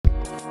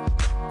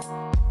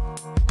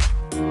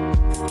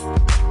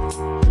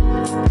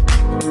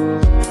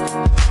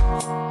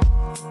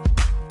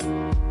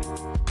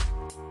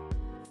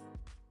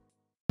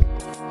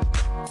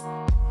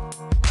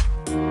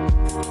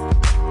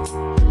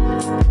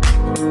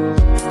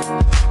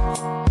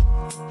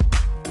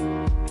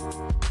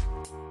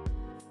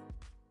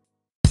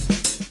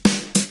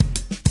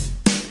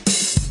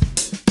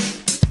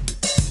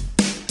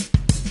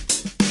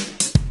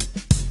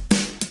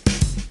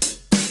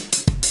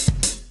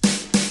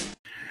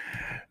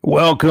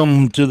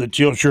Welcome to the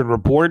Teal Shirt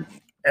Report,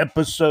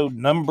 episode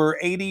number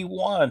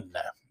 81.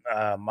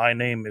 My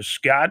name is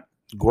Scott.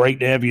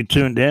 Great to have you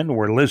tuned in.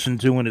 We're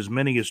listened to in as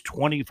many as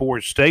 24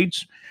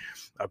 states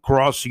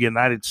across the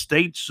United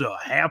States,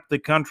 half the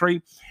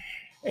country,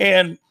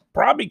 and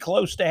probably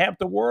close to half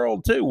the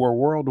world, too. We're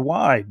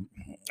worldwide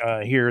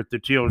here at the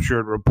Teal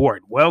Shirt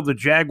Report. Well, the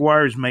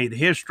Jaguars made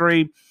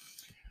history.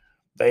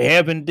 They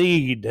have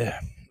indeed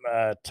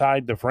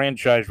tied the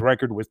franchise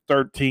record with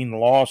 13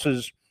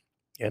 losses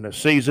in a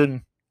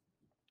season.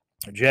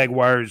 The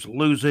Jaguars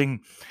losing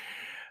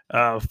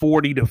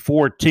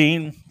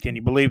 40-14. Can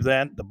you believe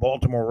that? The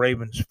Baltimore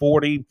Ravens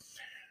 40,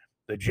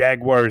 the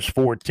Jaguars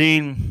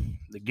 14.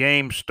 The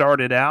game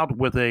started out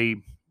with a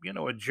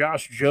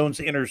Josh Jones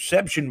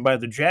interception by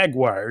the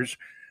Jaguars.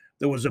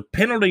 There was a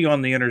penalty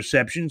on the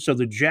interception, so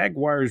the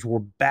Jaguars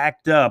were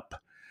backed up,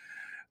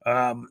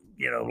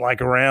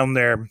 like around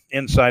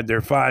inside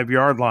their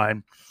 5-yard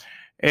line.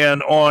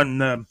 And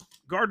on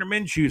Gardner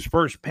Minshew's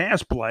first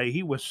pass play,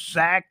 he was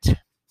sacked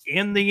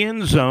in the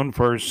end zone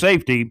for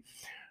safety.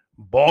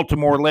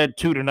 Baltimore led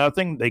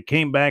 2-0. They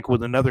came back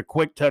with another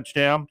quick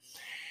touchdown.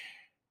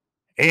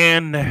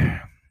 And,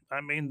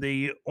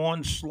 the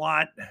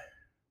onslaught,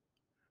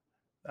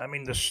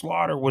 the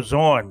slaughter was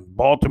on.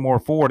 Baltimore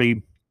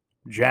 40,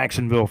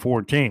 Jacksonville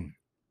 14.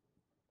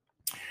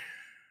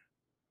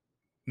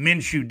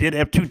 Minshew did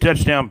have 2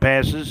 touchdown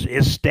passes.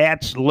 His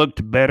stats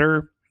looked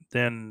better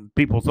than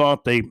people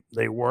thought they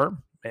were,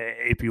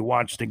 if you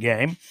watched the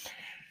game.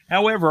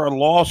 However, a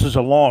loss is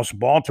a loss.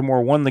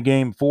 Baltimore won the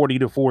game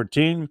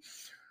 40-14.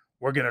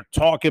 We're going to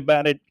talk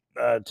about it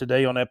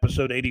today on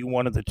episode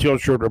 81 of the Teal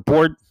Shirt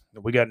Report.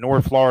 We got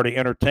North Florida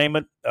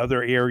entertainment,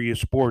 other area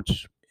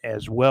sports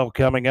as well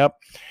coming up.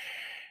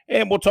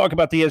 And we'll talk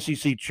about the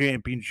SEC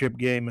championship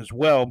game as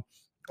well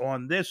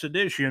on this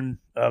edition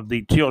of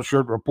the Teal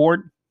Shirt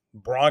Report,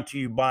 brought to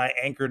you by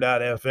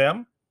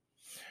Anchor.fm.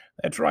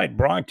 That's right,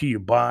 brought to you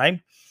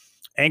by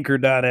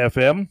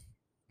Anchor.fm.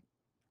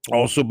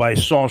 Also by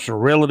Saucer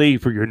Realty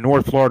for your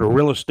North Florida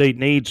real estate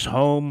needs,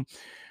 home,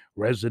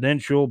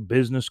 residential,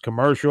 business,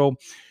 commercial.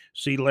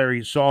 See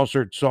Larry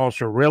Saucer at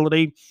Saucer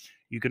Realty.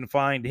 You can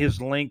find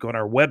his link on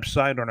our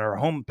website, on our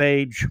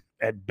homepage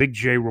at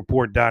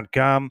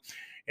bigjreport.com,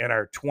 and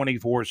our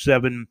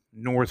 24/7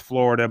 North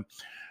Florida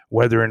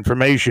weather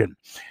information.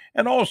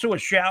 And also a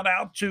shout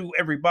out to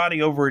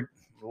everybody over at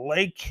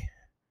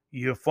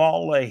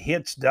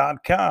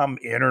LakeEufaulahits.com,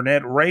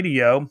 internet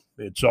radio.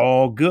 It's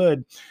all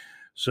good.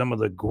 Some of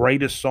the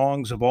greatest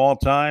songs of all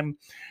time.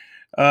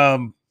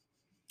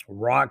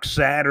 Rock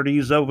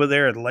Saturdays over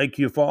there at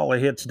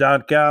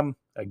LakeEufaulahits.com.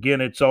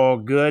 Again, it's all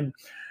good.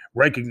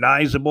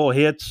 Recognizable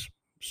hits,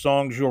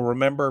 songs you'll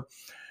remember.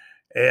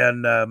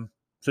 And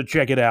so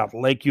check it out,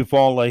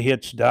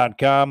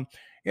 LakeEufaulahits.com.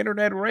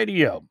 Internet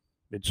radio.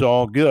 It's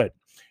all good.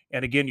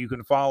 And again, you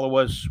can follow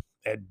us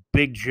at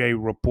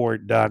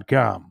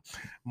bigjreport.com.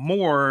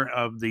 More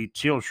of the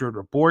Teal Shirt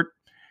Report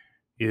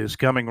is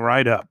coming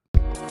right up.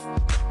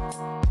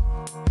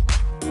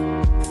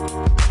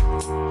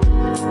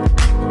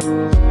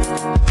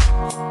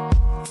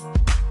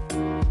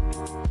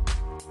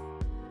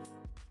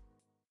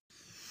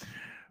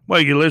 Well,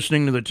 you're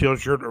listening to the Teal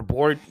Shirt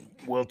Report.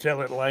 We'll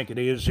tell it like it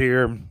is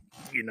here.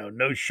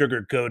 No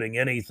sugarcoating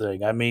anything.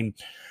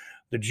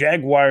 The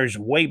Jaguars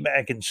way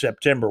back in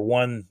September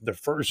won the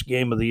first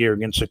game of the year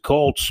against the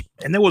Colts,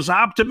 and there was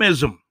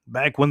optimism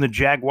back when the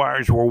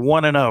Jaguars were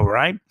 1-0,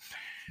 right?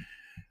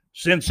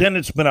 Since then,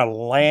 it's been a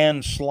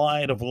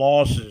landslide of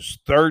losses,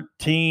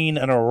 13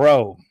 in a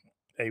row.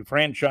 A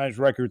franchise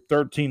record,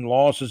 13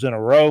 losses in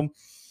a row,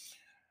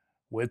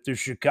 with the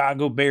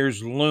Chicago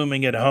Bears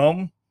looming at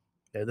home.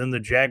 And then the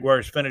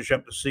Jaguars finish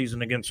up the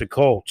season against the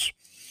Colts.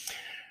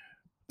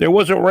 There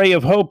was a ray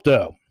of hope,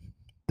 though.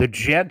 The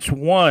Jets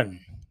won.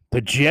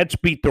 The Jets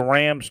beat the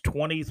Rams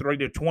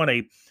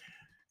 23-20.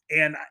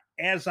 And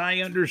as I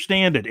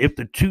understand it, if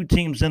the two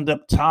teams end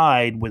up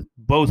tied with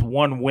both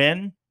one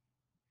win,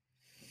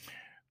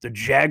 the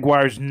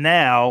Jaguars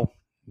now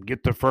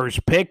get the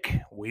first pick.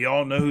 We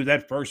all know who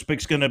that first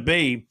pick's going to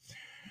be.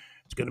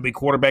 It's going to be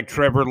quarterback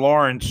Trevor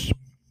Lawrence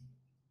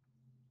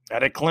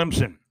out of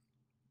Clemson.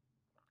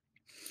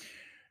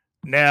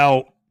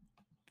 Now,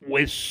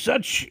 with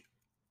such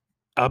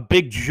a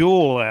big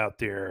jewel out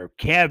there,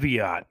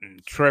 caveat,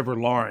 and Trevor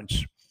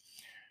Lawrence,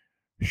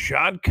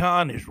 Shad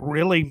Khan is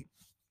really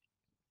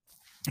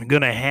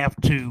going to have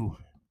to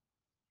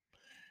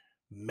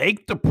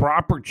make the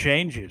proper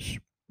changes.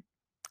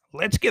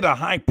 Let's get a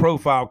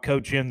high-profile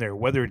coach in there,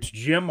 whether it's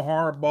Jim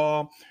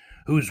Harbaugh,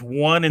 who's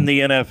won in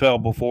the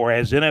NFL before,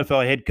 has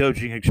NFL head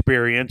coaching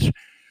experience,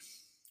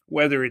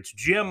 whether it's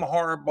Jim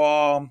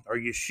Harbaugh or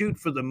you shoot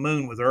for the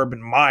moon with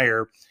Urban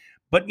Meyer.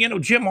 But,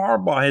 Jim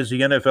Harbaugh has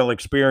the NFL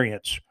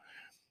experience,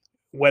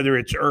 whether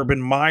it's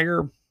Urban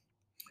Meyer,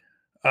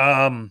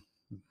 Dabo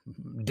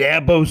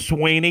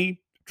Swinney,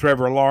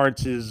 Trevor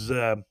Lawrence's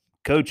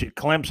coach at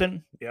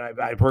Clemson.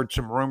 I've heard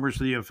some rumors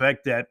to the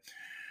effect that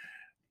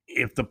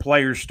if the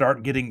players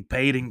start getting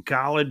paid in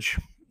college,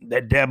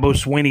 that Dabo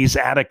Swinney's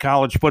out of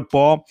college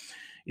football.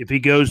 If he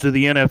goes to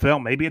the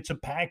NFL, maybe it's a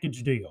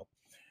package deal.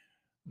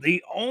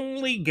 The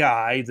only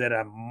guy that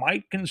I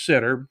might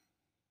consider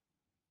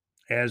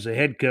as a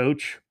head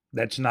coach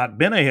that's not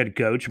been a head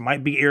coach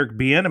might be Eric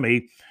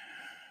Bieniemy,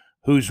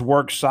 who's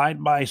worked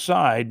side by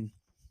side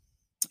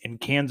in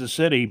Kansas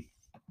City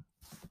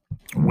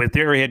with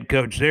their head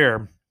coach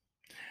there,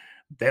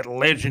 that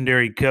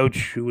legendary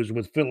coach who was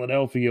with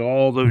Philadelphia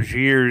all those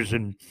years,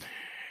 and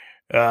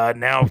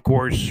now, of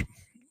course,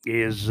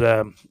 is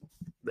the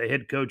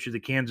head coach of the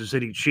Kansas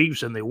City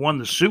Chiefs, and they won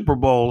the Super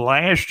Bowl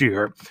last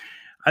year.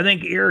 I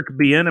think Eric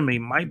Bieniemy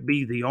might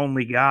be the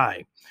only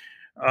guy.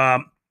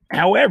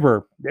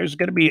 However, there's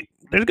going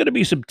to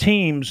be some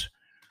teams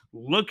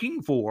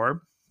looking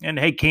for, and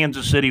hey,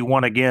 Kansas City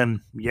won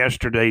again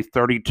yesterday,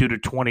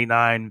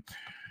 32-29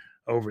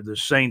 over the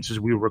Saints as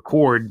we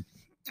record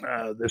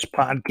this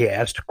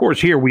podcast. Of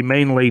course, here we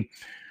mainly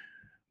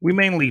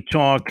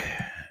talk,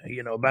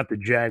 about the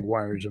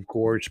Jaguars, of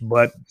course,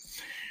 but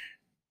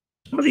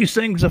some of these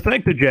things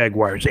affect the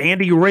Jaguars.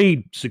 Andy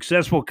Reid,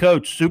 successful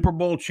coach, Super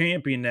Bowl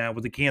champion now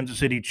with the Kansas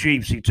City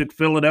Chiefs. He took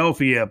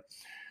Philadelphia.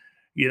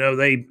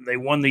 They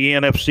won the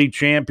NFC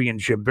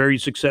Championship. Very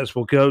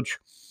successful coach.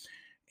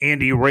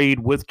 Andy Reid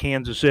with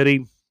Kansas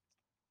City.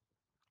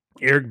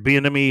 Eric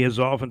Bieniemy, his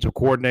offensive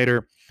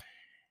coordinator.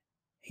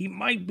 He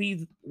might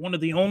be one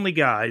of the only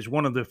guys,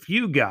 one of the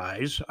few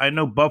guys. I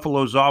know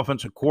Buffalo's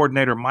offensive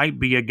coordinator might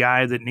be a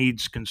guy that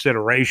needs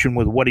consideration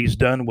with what he's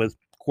done with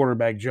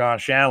quarterback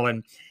Josh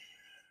Allen.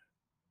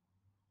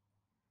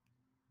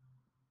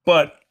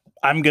 But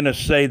I'm going to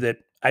say that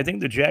I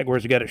think the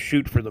Jaguars have got to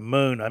shoot for the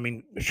moon. I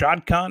mean,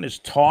 Shad Khan has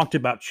talked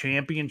about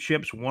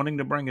championships, wanting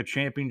to bring a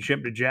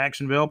championship to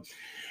Jacksonville.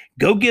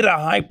 Go get a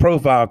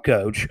high-profile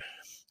coach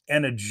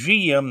and a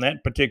GM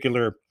that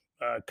particular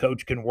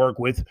coach can work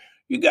with.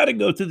 You got to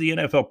go through the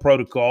NFL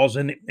protocols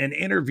and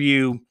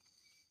interview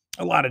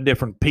a lot of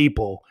different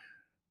people.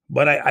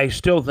 But I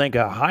still think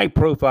a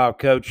high-profile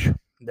coach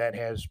that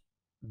has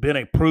been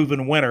a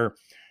proven winner,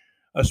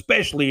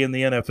 especially in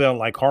the NFL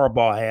like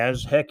Harbaugh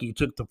has. Heck, he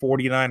took the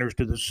 49ers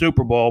to the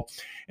Super Bowl.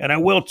 And I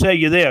will tell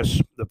you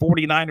this, the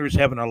 49ers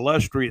have an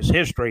illustrious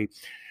history,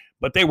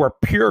 but they were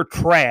pure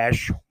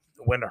trash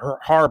when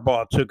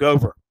Harbaugh took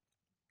over.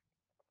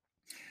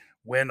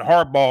 When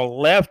Harbaugh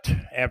left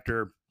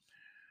after,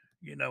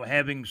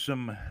 having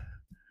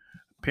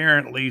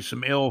apparently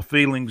some ill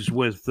feelings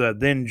with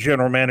then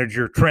general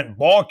manager Trent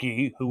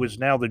Baalke, who is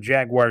now the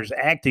Jaguars'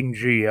 acting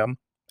GM.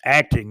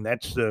 Acting,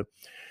 that's the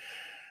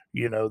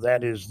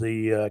that is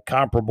the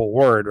comparable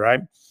word,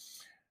 right?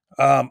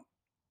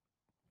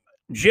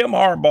 Jim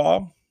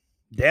Harbaugh,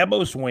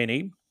 Dabo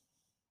Swinney,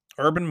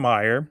 Urban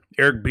Meyer,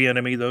 Eric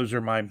Bieniemy, those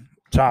are my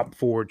top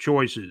four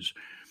choices.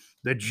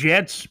 The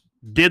Jets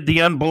did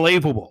the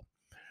unbelievable.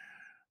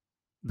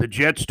 The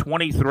Jets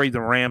 23, the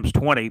Rams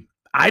 20.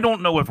 I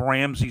don't know if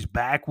Ramsey's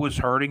back was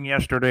hurting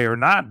yesterday or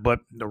not,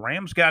 but the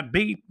Rams got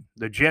beat.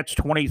 The Jets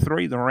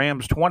 23, the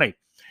Rams 20.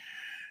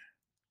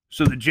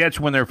 So the Jets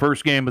win their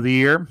first game of the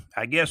year.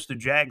 I guess the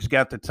Jags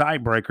got the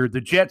tiebreaker.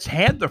 The Jets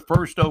had the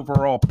first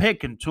overall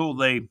pick until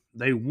they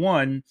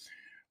won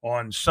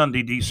on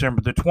Sunday,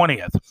 December the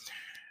 20th.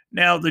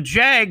 Now, the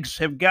Jags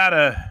have got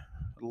to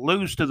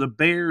lose to the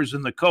Bears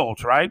and the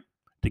Colts, right,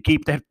 to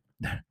keep that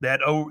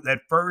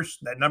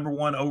number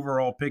one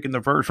overall pick in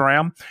the first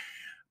round.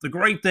 The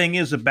great thing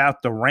is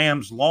about the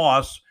Rams'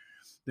 loss,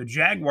 the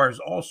Jaguars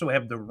also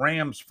have the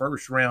Rams'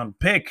 first-round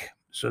pick.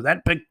 So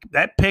that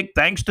pick,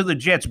 thanks to the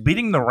Jets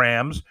beating the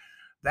Rams,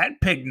 that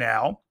pick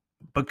now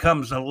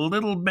becomes a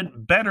little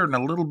bit better and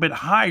a little bit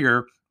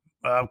higher.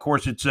 Of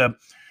course, it's a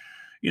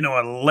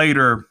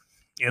later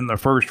in the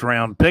first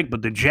round pick,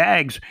 but the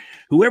Jags,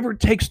 whoever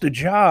takes the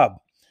job,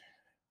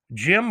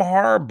 Jim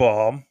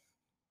Harbaugh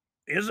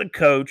is a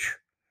coach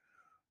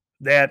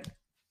that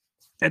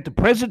at the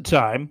present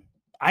time,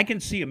 I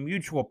can see a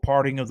mutual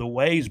parting of the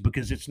ways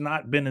because it's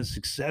not been as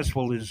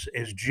successful as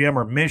Jim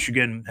or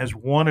Michigan has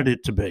wanted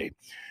it to be.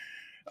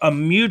 A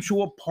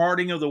mutual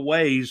parting of the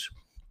ways,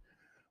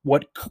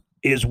 what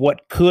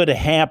could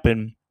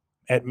happen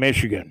at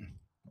Michigan.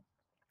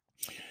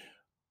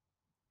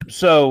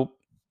 So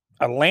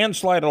a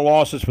landslide of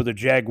losses for the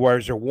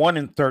Jaguars. They're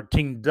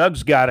 1-13.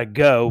 Doug's got to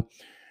go.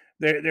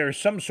 There are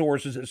some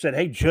sources that said,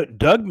 hey,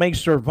 Doug may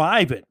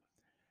survive it.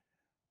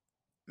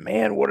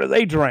 Man, what are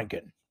they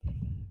drinking?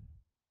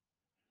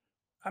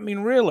 I mean,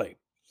 really,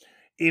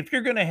 if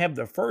you're going to have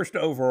the first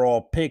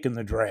overall pick in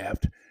the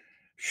draft,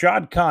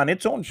 Shad Khan,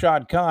 it's on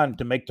Shad Khan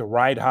to make the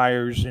right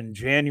hires in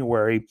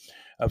January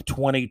of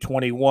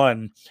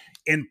 2021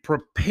 in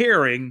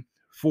preparing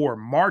for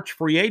March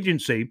free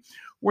agency,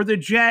 where the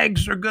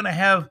Jags are going to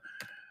have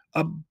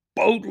a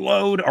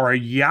boatload or a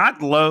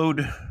yacht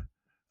load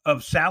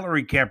of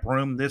salary cap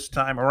room this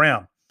time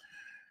around.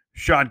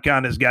 Shad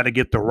Khan has got to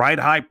get the right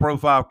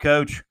high-profile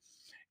coach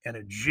and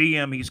a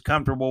GM he's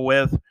comfortable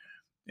with,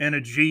 and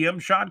a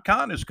GM Shad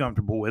Khan is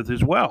comfortable with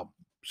as well.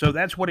 So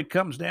that's what it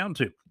comes down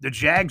to. The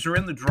Jags are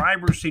in the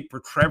driver's seat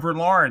for Trevor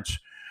Lawrence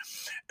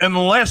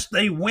unless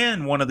they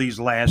win one of these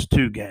last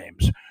two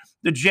games.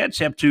 The Jets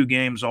have two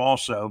games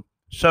also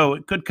So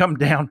it could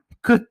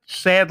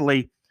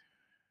sadly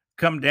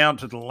come down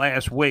to the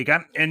last week. For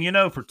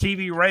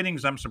TV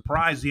ratings, I'm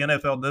surprised the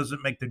NFL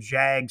doesn't make the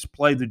Jags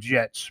play the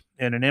Jets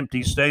in an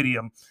empty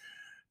stadium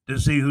to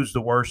see who's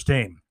the worst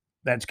team.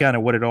 That's kind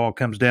of what it all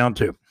comes down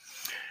to.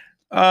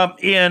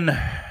 In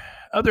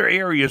other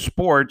area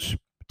sports,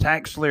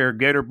 TaxSlayer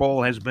Gator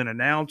Bowl has been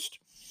announced.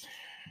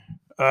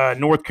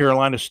 North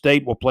Carolina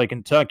State will play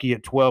Kentucky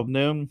at 12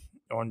 noon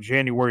on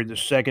January the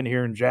 2nd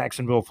here in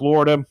Jacksonville,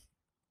 Florida.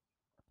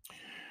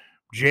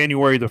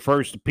 January the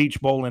 1st, the Peach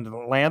Bowl in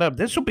Atlanta.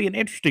 This will be an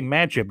interesting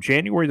matchup.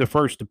 January the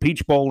 1st, the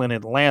Peach Bowl in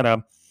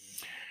Atlanta.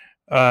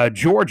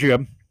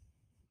 Georgia,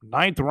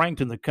 9th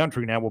ranked in the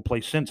country now, will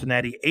play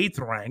Cincinnati, 8th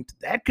ranked.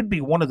 That could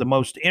be one of the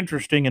most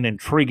interesting and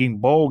intriguing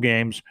bowl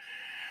games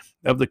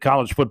of the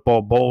college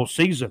football bowl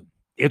season.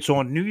 It's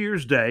on New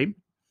Year's Day,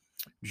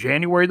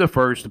 January the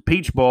 1st, the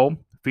Peach Bowl,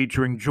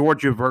 featuring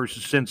Georgia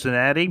versus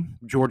Cincinnati.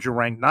 Georgia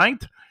ranked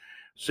 9th,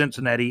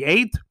 Cincinnati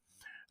 8th.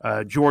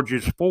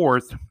 Georgia's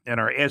 4th in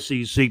our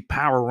SEC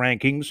power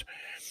rankings.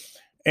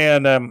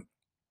 And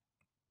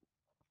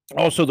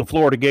also the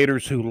Florida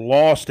Gators, who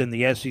lost in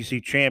the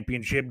SEC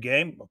championship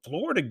game.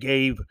 Florida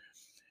gave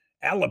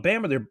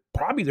Alabama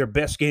probably their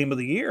best game of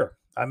the year.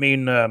 I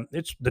mean,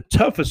 it's the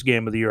toughest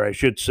game of the year, I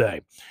should say.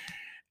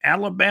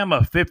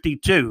 Alabama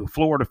 52,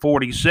 Florida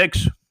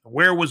 46.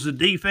 Where was the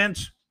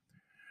defense?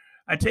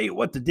 I tell you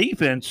what,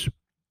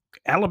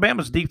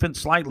 Alabama's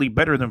defense slightly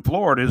better than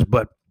Florida's,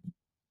 but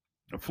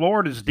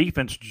Florida's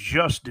defense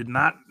just did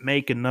not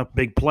make enough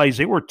big plays.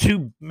 They were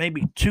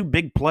maybe two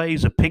big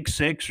plays, a pick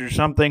six or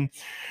something,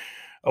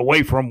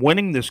 away from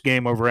winning this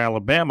game over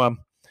Alabama.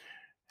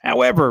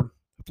 However,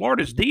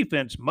 Florida's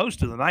defense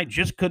most of the night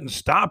just couldn't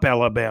stop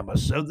Alabama,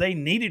 so they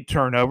needed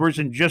turnovers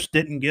and just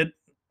didn't get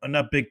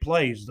enough big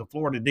plays. The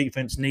Florida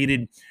defense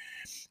needed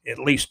at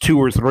least 2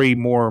 or 3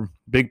 more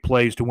big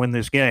plays to win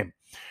this game.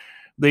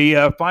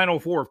 The Final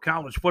Four of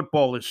college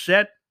football is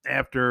set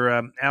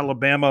after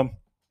Alabama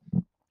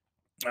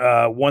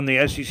won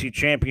the SEC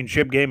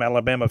championship game.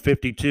 Alabama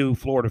 52,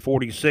 Florida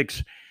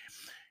 46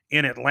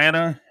 in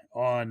Atlanta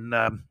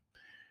on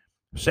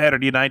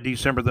Saturday night,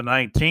 December the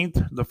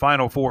 19th. The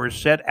Final Four is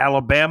set.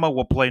 Alabama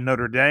will play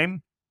Notre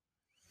Dame.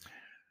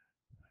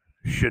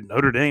 Should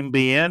Notre Dame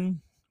be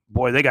in?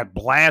 Boy, they got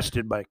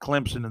blasted by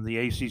Clemson in the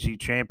ACC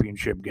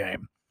championship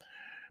game.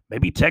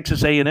 Maybe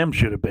Texas A&M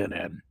should have been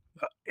in.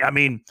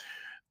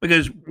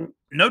 Because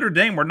Notre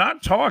Dame, we're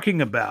not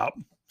talking about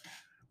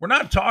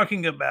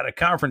a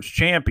conference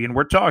champion.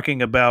 We're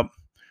talking about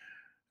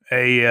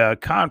a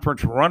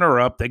conference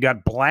runner-up. They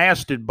got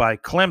blasted by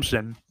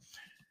Clemson.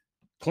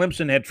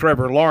 Clemson had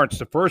Trevor Lawrence.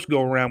 The first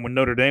go-around when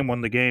Notre Dame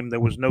won the game, there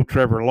was no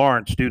Trevor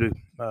Lawrence due to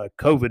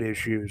COVID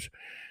issues.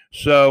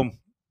 So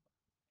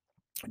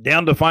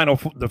down to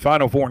the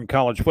Final Four in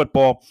college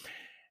football,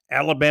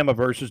 Alabama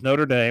versus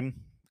Notre Dame,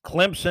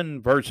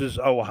 Clemson versus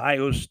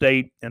Ohio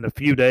State in a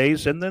few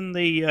days, and then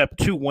the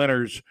 2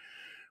 winners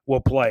will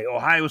play.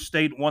 Ohio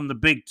State won the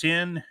Big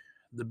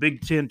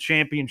Ten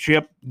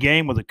championship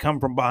game with a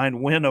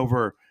come-from-behind win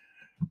over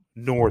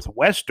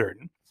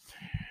Northwestern.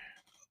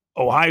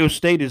 Ohio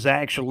State is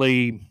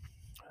actually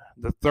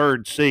the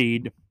 3rd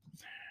seed,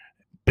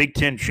 Big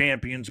Ten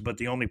champions, but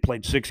they only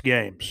played 6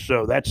 games,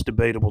 so that's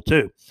debatable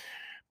too.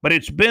 But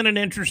it's been an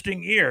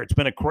interesting year. It's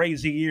been a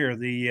crazy year,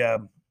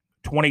 the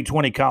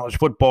 2020 college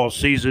football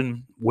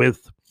season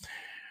with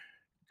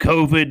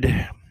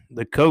COVID.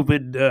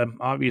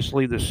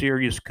 Obviously the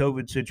serious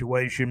COVID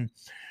situation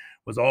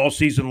was all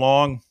season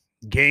long,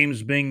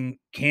 games being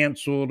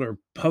canceled or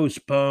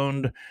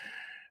postponed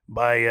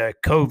by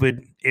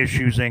COVID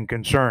issues and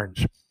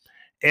concerns.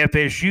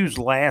 FSU's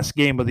last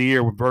game of the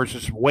year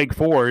versus Wake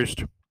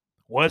Forest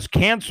was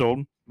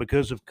canceled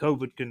because of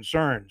COVID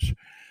concerns.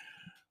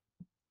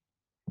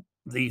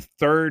 The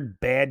 3rd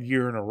bad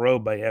year in a row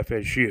by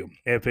FSU.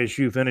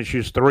 FSU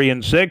finishes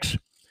 3-6.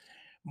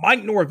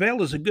 Mike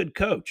Norvell is a good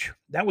coach.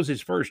 That was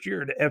his first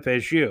year at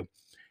FSU.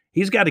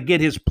 He's got to get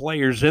his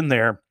players in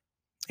there,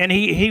 and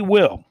he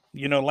will.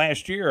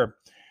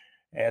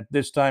 At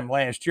this time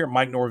last year,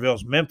 Mike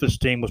Norvell's Memphis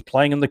team was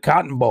playing in the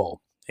Cotton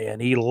Bowl,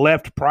 and he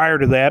left prior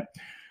to that,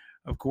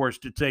 of course,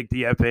 to take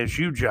the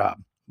FSU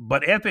job.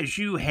 But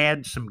FSU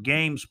had some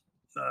games,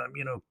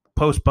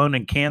 postponed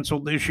and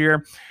canceled this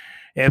year.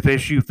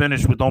 FSU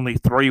finished with only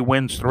 3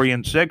 wins,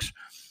 3-6,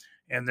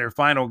 and their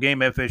final game,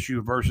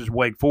 FSU versus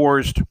Wake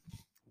Forest,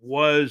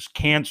 was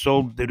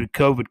canceled due to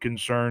COVID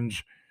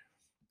concerns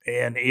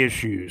and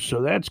issues.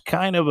 So that's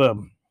kind of a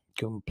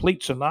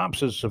complete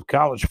synopsis of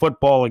college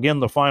football. Again,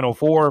 the Final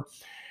Four: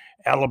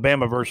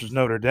 Alabama versus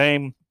Notre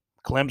Dame,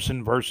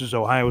 Clemson versus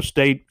Ohio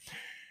State,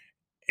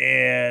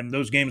 and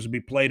those games will be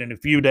played in a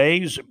few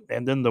days.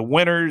 And then the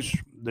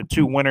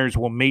 2 winners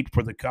will meet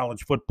for the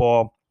college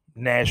football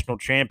national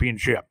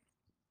championship.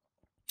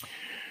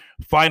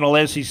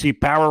 Final SEC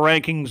power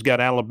rankings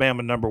got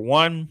Alabama number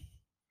 1,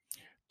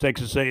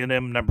 Texas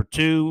A&M number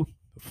 2,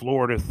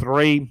 Florida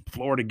 3.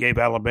 Florida gave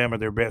Alabama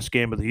their best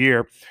game of the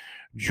year.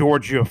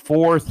 Georgia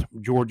 4th.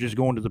 Georgia's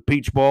going to the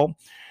Peach Bowl.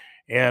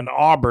 And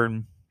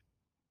Auburn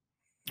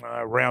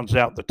rounds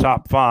out the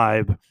top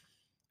 5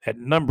 at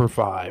number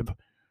 5.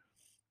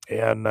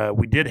 And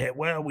we did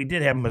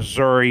have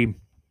Missouri.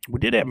 We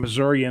did have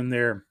Missouri in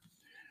there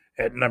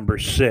at number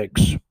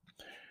 6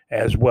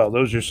 as well.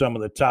 Those are some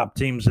of the top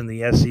teams in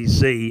the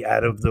SEC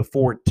out of the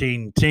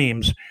 14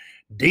 teams.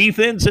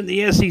 Defense in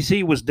the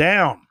SEC was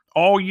down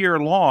all year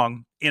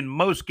long in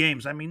most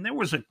games. I mean, there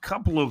was a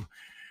couple of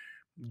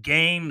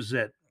games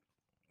that,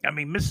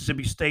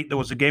 Mississippi State, there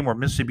was a game where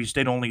Mississippi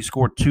State only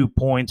scored 2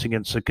 points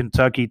against a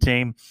Kentucky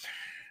team.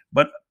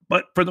 But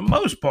for the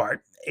most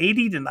part,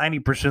 80 to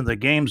 90% of the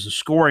games, the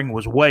scoring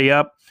was way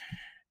up.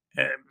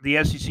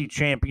 The SEC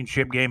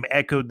championship game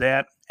echoed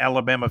that.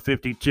 Alabama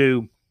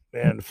 52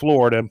 and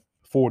Florida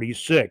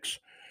 46.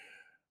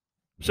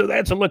 So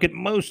that's a look at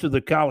most of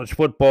the college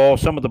football.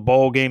 Some of the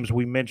bowl games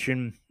we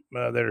mentioned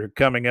that are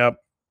coming up.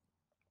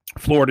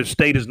 Florida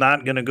State is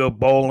not going to go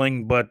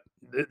bowling, but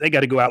they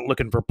got to go out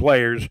looking for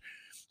players.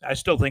 I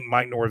still think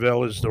Mike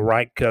Norvell is the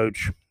right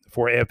coach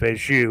for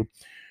FSU.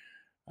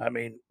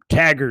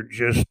 Taggart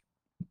just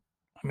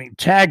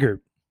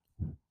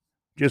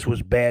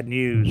was bad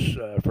news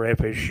for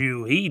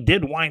FSU. He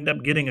did wind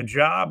up getting a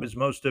job, as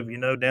most of you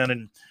know, down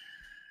in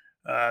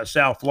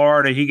South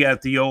Florida. He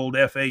got the old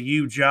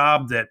FAU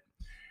job that,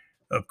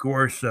 of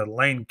course,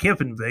 Lane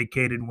Kiffin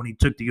vacated when he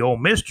took the Ole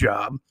Miss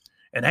job.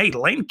 And, hey,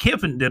 Lane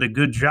Kiffin did a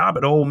good job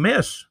at Ole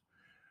Miss.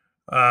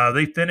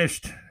 They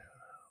finished,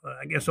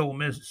 I guess Ole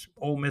Miss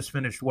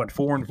finished,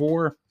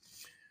 4-4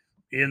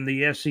 in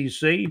the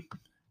SEC.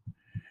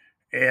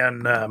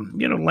 And,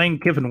 Lane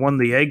Kiffin won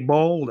the Egg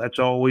Bowl. That's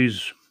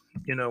always,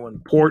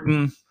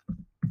 important,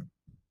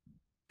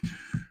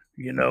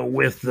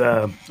 with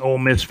Ole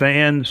Miss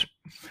fans.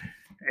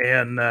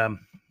 And,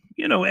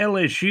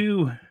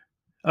 LSU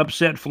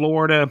upset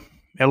Florida.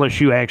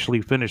 LSU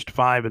actually finished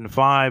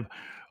 5-5.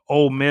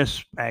 Ole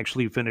Miss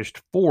actually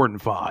finished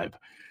 4-5.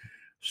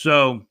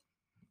 So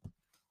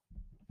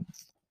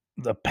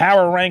the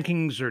power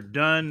rankings are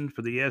done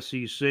for the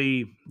SEC.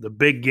 The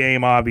big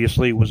game,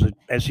 obviously, was a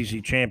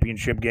SEC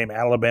championship game.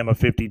 Alabama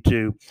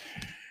 52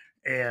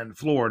 and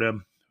Florida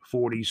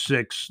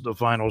 46, the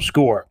final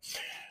score.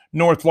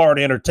 North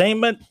Florida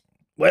Entertainment.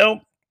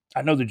 Well,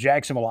 I know the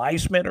Jacksonville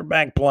Icemen are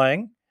back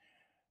playing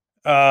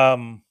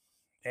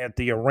at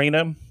the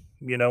arena,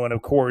 and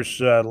of course,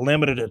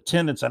 limited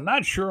attendance. I'm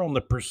not sure on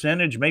the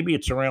percentage. Maybe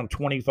it's around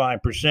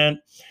 25%.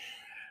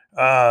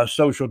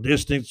 Social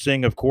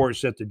distancing, of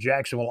course, at the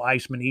Jacksonville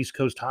Icemen East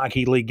Coast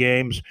Hockey League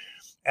games.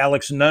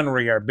 Alex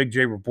Nunnery, our Big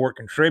J Report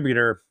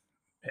contributor,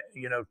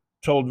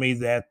 told me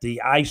that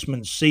the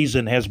Iceman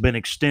season has been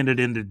extended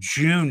into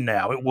June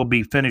now. It will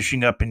be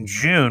finishing up in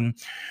June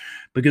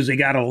because they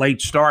got a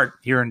late start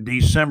here in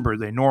December.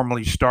 They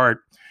normally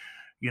start,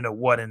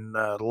 in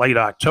late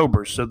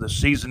October. So the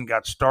season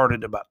got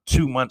started about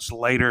 2 months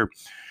later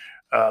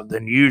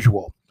than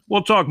usual.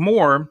 We'll talk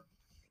more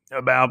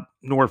about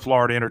North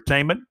Florida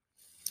Entertainment,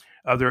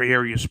 other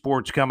area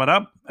sports coming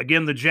up.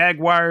 Again, the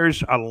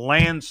Jaguars, a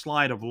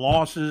landslide of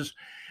losses,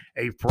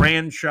 a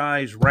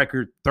franchise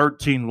record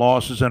 13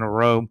 losses in a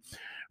row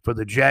for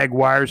the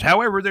Jaguars.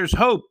 However, there's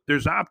hope.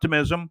 There's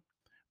optimism.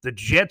 The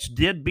Jets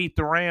did beat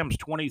the Rams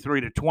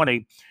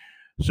 23-20.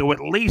 So at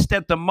least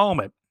at the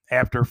moment,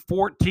 after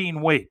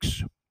 14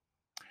 weeks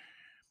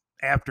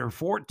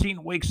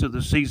of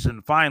the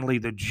season, finally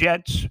the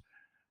Jets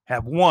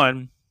have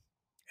won,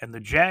 and the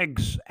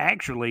Jags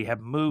actually have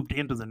moved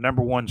into the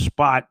number 1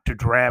 spot to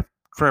draft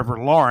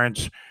Trevor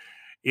Lawrence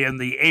in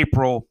the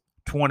April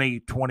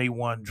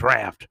 2021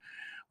 draft.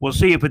 We'll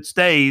see if it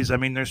stays.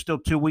 There's still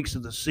 2 weeks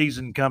of the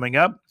season coming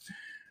up.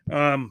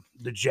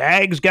 The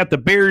Jags got the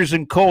Bears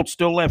and Colts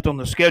still left on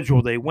the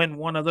schedule. They win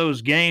one of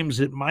those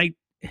games, it might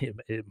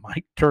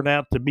turn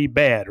out to be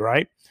bad,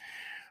 right?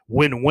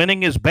 When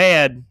winning is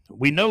bad,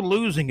 we know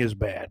losing is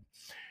bad.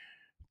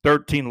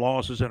 13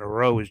 losses in a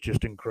row is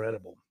just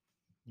incredible.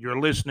 You're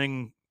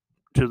listening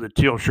to the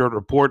Teal Shirt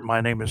Report.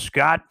 My name is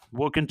Scott.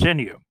 We'll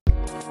continue.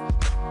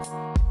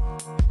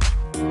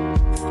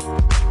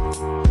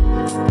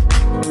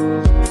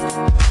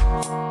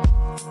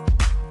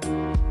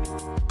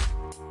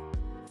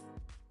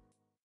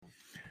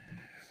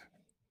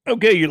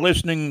 Okay, you're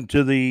listening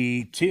to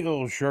the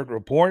Teal Shirt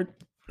Report.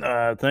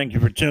 Thank you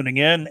for tuning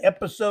in.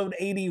 Episode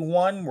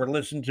 81. We're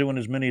listened to in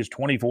as many as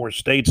 24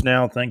 states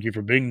now. Thank you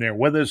for being there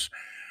with us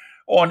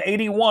on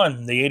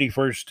 81, the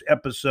 81st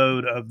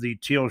episode of the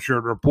Teal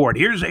Shirt Report.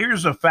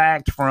 Here's a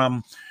fact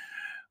from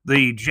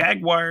the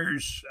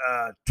Jaguars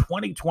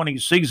 2020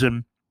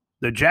 season.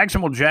 The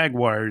Jacksonville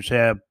Jaguars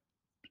have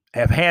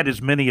had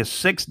as many as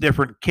 6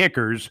 different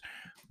kickers,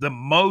 the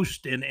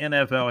most in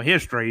NFL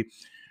history.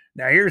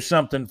 Now, here's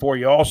something for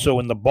you also.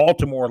 In the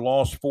Baltimore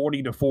lost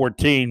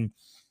 40-14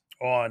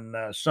 on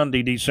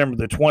Sunday, December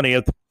the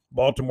 20th.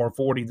 Baltimore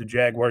 40, the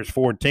Jaguars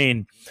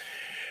 14.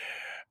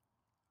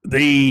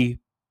 The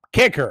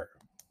kicker,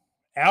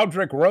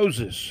 Aldrick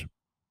Roses,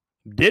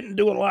 didn't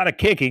do a lot of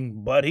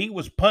kicking, but he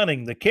was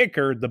punting. The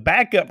kicker, the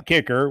backup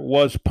kicker,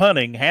 was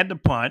punting, had to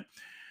punt,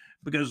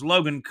 because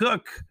Logan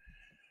Cook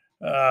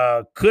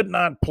could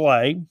not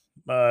play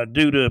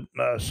due to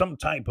some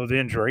type of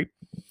injury.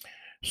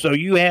 So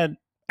you had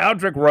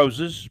Aldrick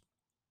Roses,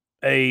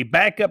 a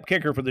backup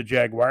kicker for the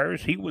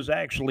Jaguars. He was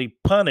actually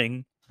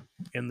punting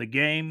in the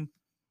game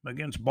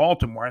against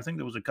Baltimore. I think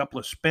there was a couple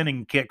of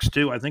spinning kicks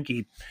too. I think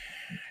he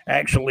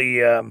actually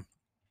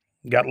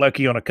got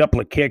lucky on a couple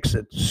of kicks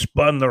that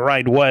spun the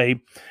right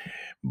way.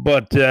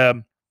 But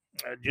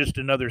just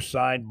another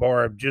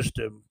sidebar of just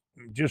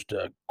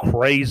a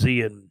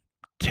crazy and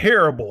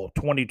terrible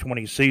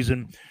 2020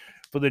 season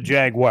for the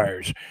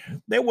Jaguars.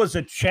 There was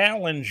a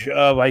challenge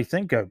of I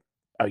think a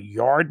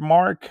yard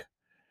mark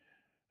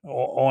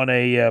on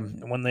a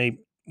when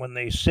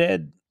they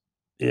said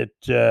it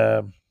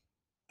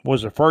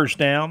was a first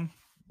down,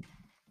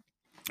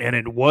 and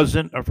it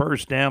wasn't a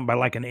first down by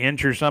like an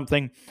inch or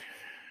something.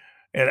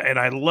 And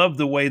I love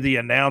the way the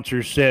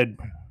announcer said,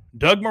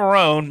 Doug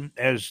Marrone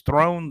has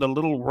thrown the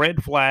little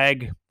red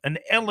flag, an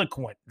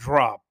eloquent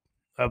drop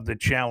of the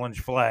challenge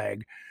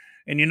flag.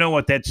 And you know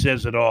what? That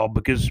says it all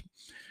because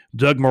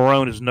Doug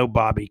Marrone is no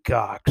Bobby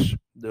Cox,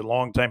 the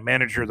longtime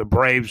manager of the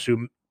Braves,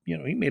 who,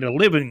 he made a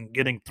living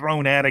getting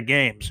thrown out of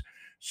games.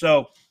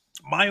 So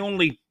my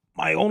only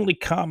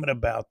comment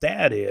about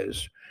that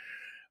is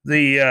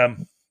the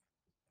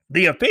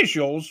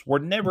officials were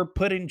never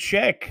put in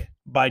check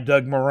by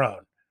Doug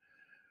Marrone.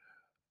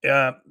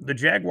 The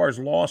Jaguars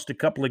lost a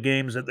couple of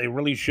games that they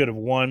really should have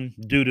won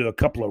due to a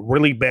couple of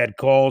really bad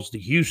calls. The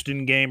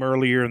Houston game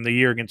earlier in the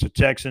year against the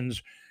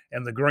Texans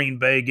and the Green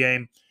Bay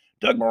game.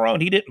 Doug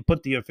Marrone, he didn't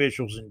put the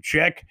officials in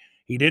check.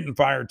 He didn't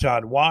fire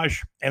Todd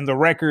Wash, and the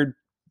record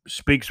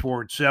speaks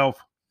for itself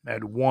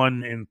at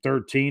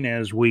 1-13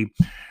 as we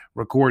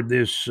record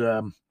this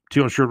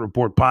Teal Shirt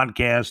Report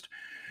podcast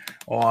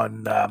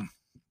on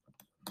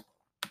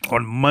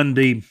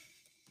Monday,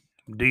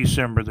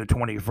 December the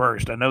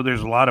 21st. I know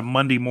there's a lot of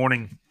Monday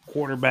morning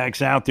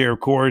quarterbacks out there, of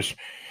course,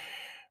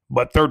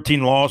 but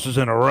 13 losses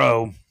in a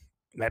row,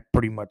 that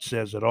pretty much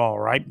says it all,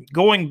 right?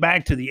 Going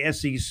back to the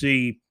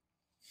SEC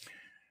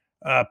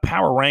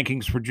power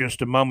rankings for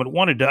just a moment,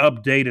 wanted to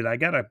update it. I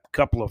got a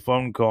couple of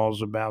phone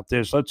calls about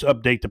this. Let's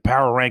update the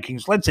power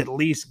rankings. Let's at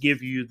least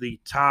give you the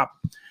top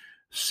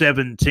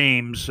 7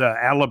 teams.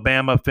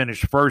 Alabama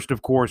finished first,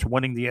 of course,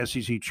 winning the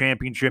SEC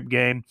championship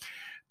game.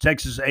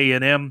 Texas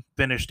A&M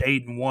finished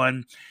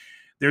 8-1.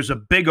 There's a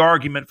big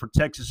argument for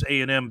Texas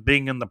A&M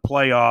being in the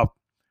playoff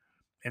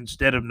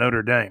instead of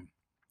Notre Dame.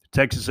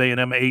 Texas A&M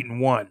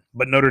 8-1,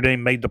 but Notre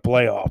Dame made the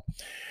playoff.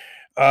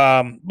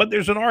 But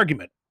there's an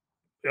argument,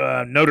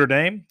 Notre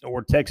Dame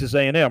or Texas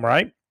A&M,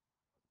 right?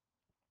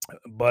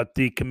 But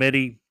the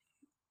committee,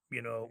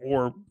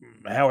 or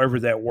however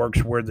that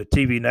works, where the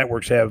TV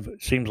networks have,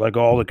 seems like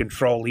all the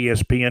control.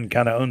 ESPN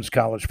kind of owns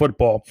college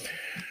football.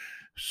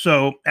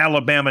 So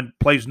Alabama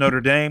plays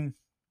Notre Dame,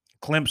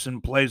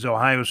 Clemson plays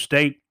Ohio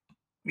State,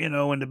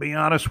 and to be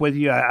honest with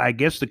you, I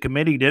guess the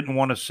committee didn't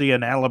want to see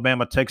an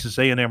Alabama-Texas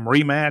A&M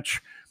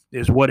rematch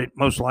is what it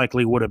most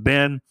likely would have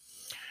been.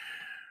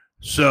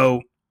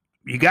 So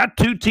you got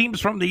 2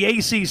 teams from the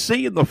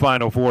ACC in the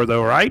Final Four,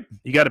 though, right?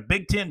 You got a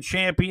Big Ten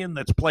champion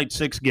that's played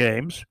 6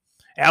 games.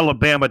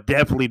 Alabama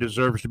definitely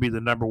deserves to be the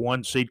number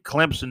 1 seed.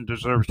 Clemson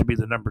deserves to be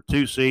the number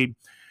 2 seed.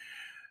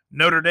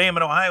 Notre Dame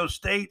and Ohio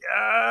State,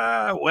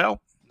 well,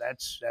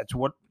 that's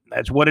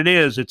what it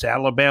is. It's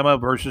Alabama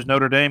versus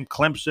Notre Dame,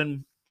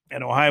 Clemson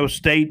and Ohio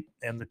State,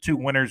 and the 2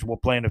 winners will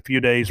play in a few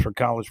days for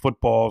college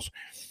football's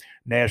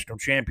national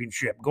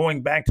championship.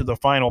 Going back to the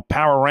final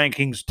power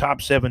rankings,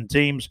 top 7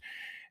 teams,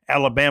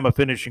 Alabama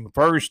finishing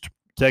first,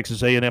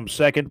 Texas A&M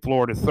second,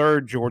 Florida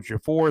third, Georgia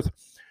fourth,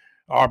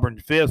 Auburn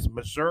fifth.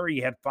 Missouri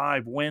had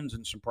 5 wins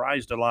and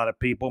surprised a lot of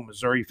people.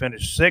 Missouri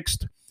finished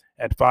sixth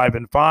at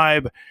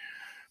 5-5.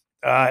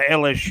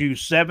 LSU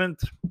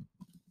 7th.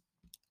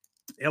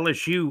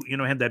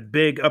 LSU, had that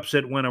big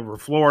upset win over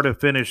Florida,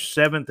 finished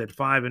 7th at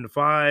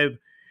 5-5.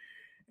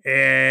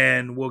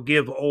 And we'll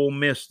give Ole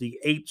Miss the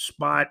 8th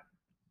spot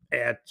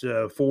at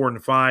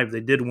 4-5. They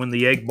did win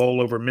the Egg Bowl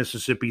over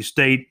Mississippi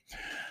State,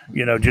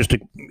 just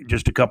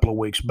a couple of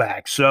weeks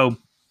back. So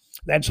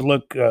that's a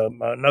look,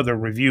 another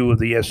review of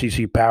the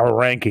SEC power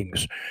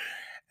rankings.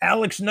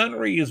 Alex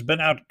Nunnery has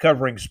been out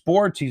covering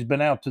sports. He's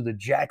been out to the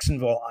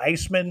Jacksonville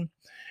Icemen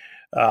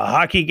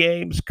hockey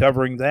games,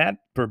 covering that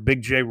for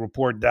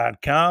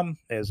BigJReport.com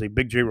as a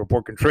Big J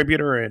Report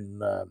contributor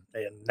and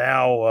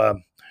now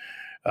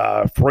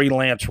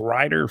freelance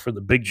writer for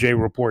the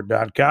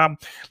BigJReport.com.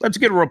 Let's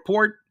get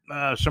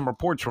some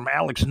reports from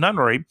Alex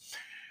Nunnery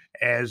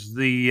as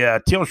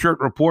the Teal Shirt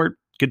Report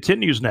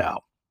continues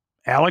now.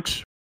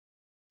 Alex?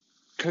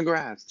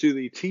 Congrats to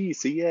the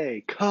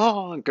TCA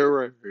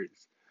Conquerors,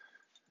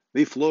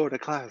 the Florida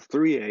Class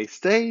 3A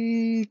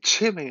state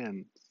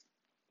champions.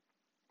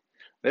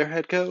 Their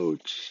head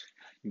coach,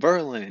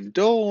 Verlin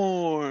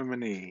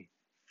Dormany.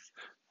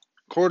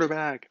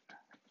 Quarterback,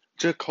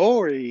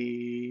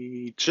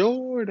 Ja'Cory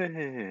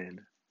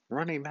Jordan.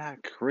 Running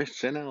back,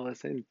 Christian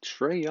Ellis and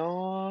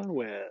Trayon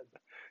Webb.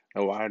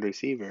 A wide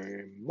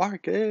receiver,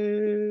 Marcus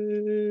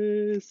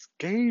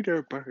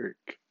Gatorberg.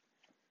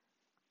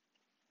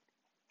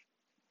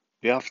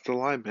 The offensive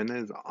lineman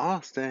is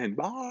Austin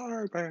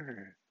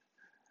Barber.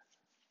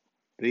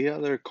 The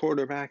other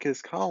quarterback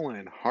is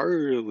Colin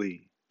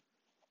Harley.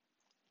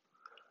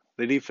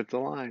 The defensive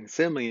line,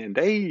 Simeon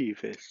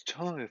Davis,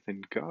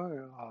 Jonathan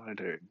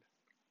Goddard.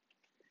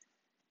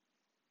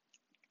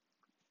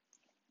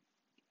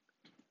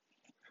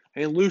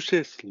 And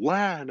Lucius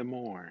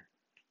Lattimore.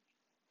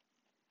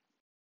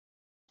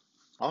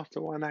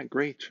 Also on that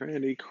great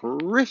trendy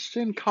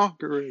Christian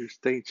Conquerors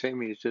State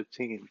Championship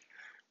team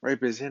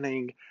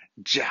representing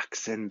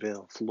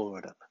Jacksonville,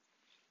 Florida.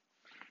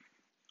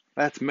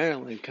 That's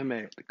Maryland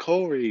commit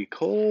Corey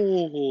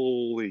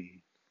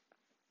Coley.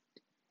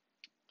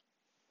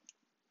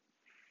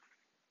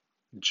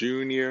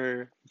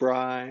 Junior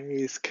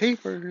Bryce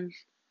Capers.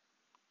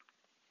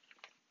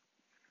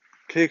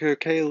 Kicker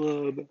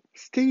Caleb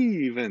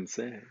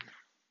Stevenson.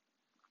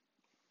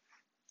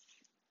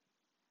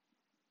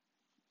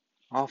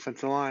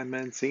 Offensive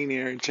lineman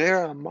senior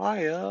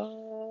Jeremiah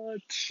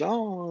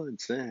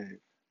Johnson.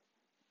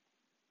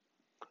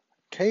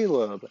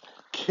 Caleb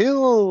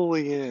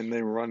Killian,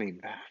 the running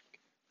back.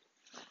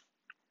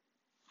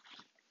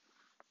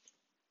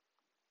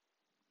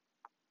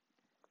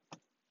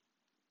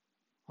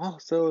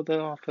 Also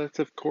the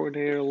offensive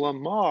coordinator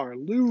Lamar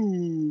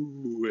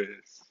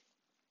Lewis.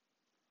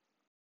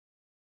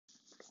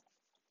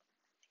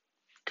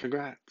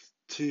 Congrats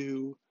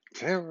to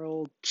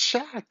Terrell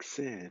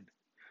Jackson,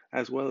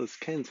 as well as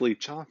Kensley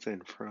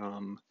Johnson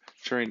from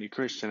Trinity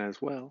Christian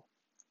as well.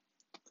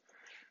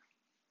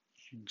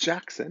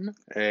 Jackson,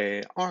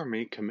 a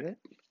Army commit,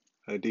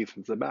 a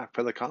defensive back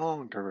for the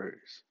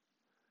Conquerors.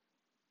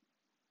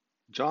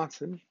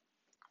 Johnson,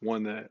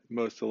 one of the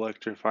most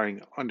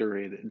electrifying,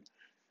 underrated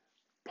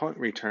punt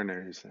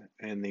returners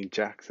in the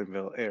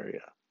Jacksonville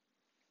area.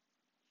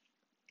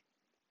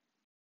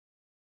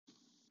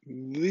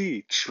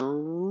 The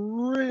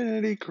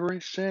Trinity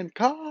Christian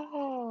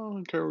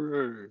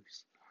Conquerors,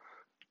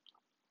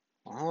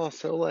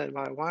 also led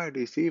by wide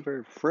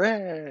receiver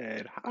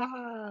Fred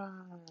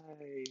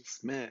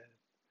Highsmith.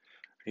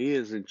 He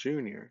is a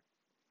junior.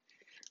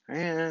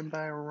 And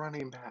by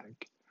running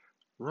back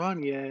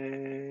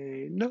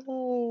Ronye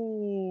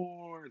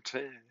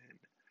Norton.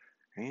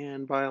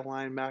 And by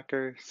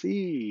linebacker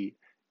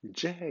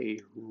C.J.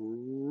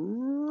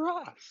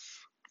 Russ.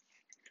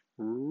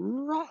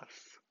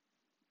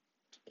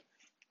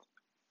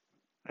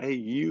 A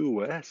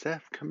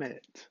USF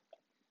commit.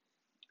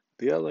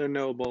 The other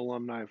notable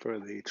alumni for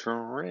the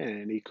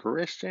Trinity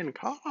Christian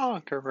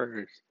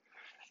Conquerors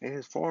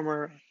is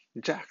former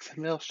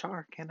Jacksonville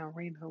Shark and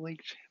Arena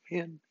League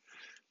champion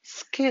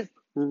Skip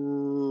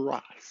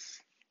Ross.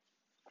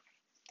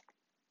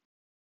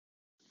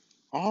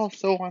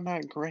 Also on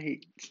that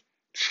great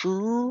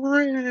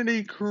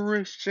Trinity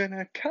Christian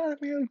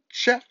Academy of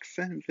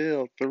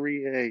Jacksonville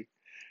 3A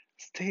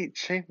state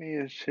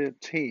championship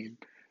team,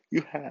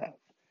 you have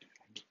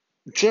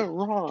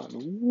Jerron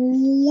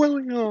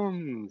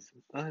Williams,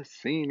 a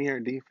senior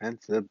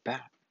defensive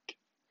back.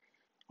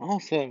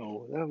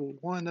 Also,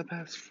 one of the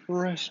best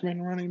freshman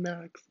running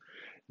backs,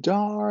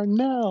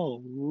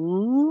 Darnell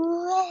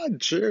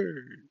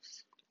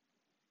Rogers.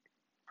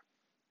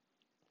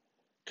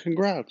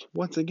 Congrats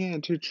once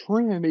again to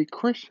Trinity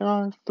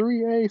Christian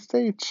 3A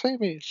state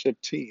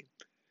championship team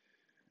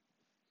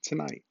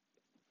tonight.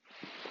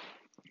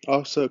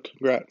 Also,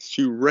 congrats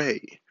to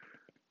Ray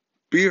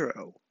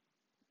Bureau,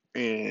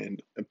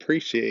 and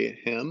appreciate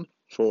him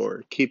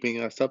for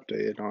keeping us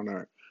updated on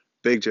our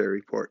Big J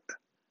Report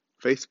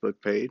Facebook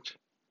page.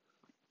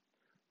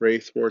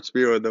 Ray Sports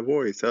Bureau, the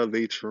voice of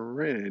the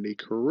Trinity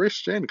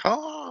Christian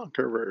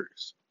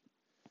Conquerors.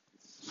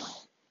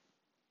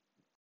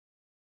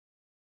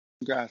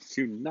 Congrats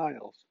to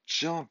Niles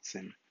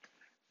Johnson,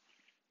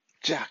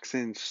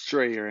 Jackson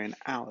Strayer, and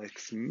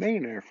Alex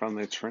Maynard from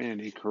the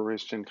Trinity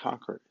Christian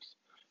Conquerors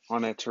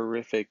on a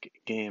terrific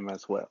game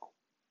as well.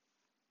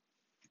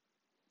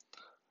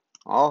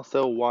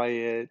 Also,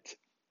 Wyatt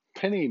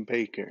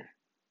Pennybaker.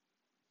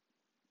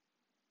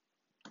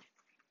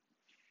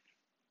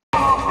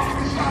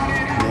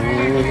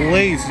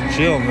 Ladies and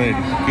gentlemen,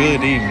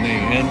 good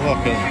evening and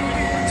welcome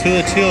to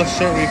the Teal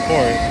Shirt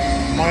Report.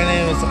 My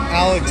name is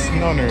Alex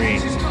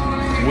Nunnery.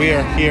 We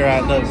are here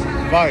at the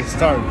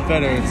VyStar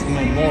Veterans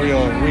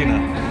Memorial Arena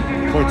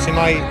for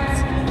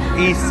tonight's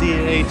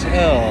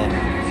ECHL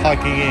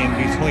hockey game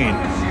between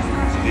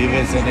the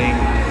visiting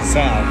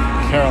South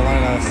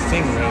Carolina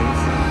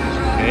Stingrays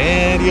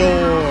and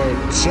your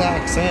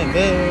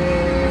Jacksonville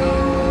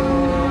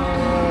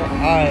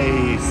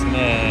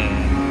Icemen.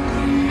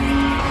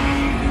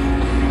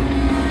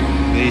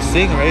 The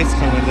Stingrays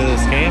come into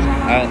this game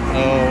at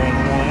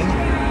 0-1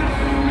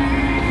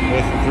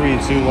 with a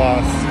 3-2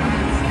 loss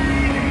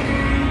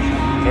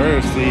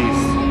versus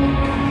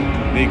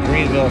the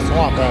Greenville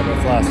Swamp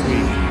Rabbits last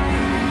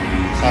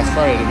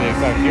Friday to be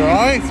exact. Your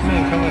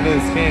Icemen come into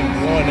this game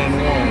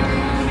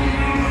 1-1,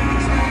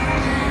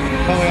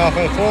 coming off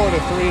a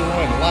 4-3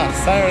 win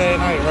last Saturday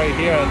night right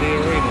here at the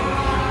arena.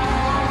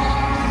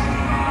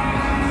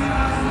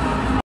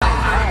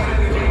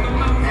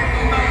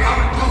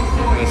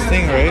 The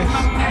Stingrays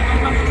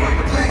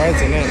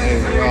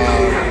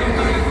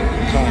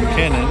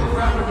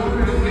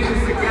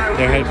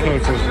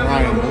coach is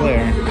Ryan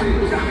Blair,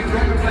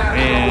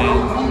 and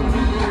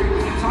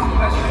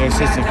their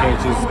assistant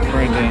coach is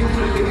Brendan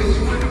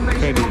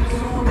Cuddy.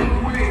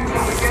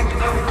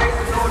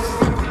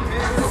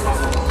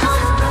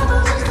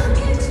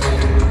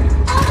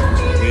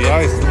 The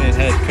Iceman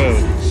head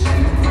coach,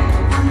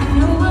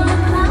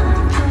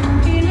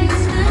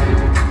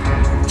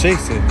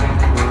 Jason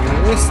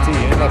Christie,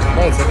 and the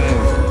president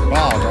is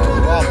Bob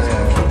Robles.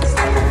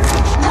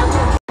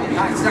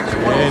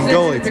 And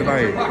goalie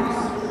tonight,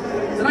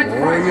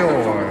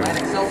 Warrior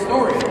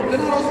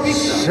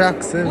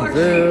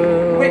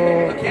Jacksonville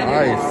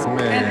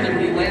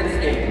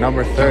Iceman,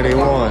 number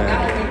 31,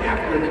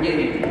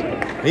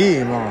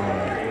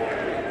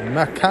 Iman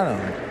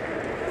McCallum.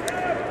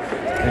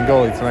 And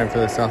goalie tonight for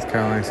the South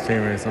Carolina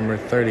Steamers, number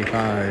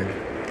 35,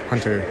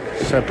 Hunter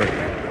Shepard.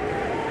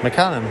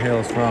 McCallum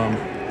hails from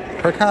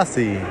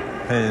Perkasie,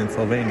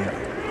 Pennsylvania.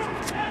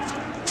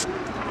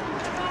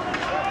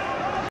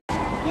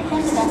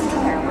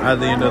 At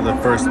the end of the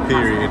first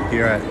period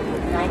here at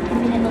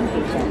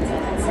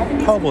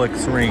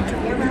Publix Rink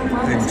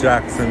in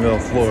Jacksonville,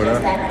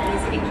 Florida,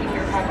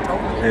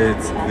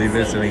 it's the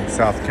visiting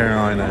South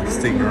Carolina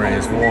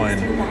Stingrays 1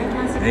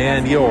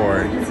 and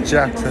your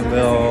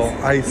Jacksonville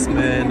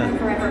Icemen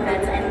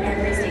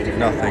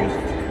nothing.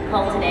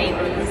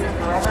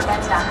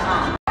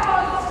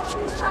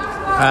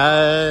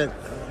 At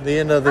the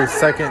end of the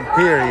second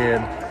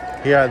period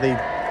here at the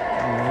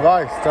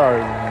VyStar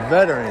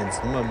Veterans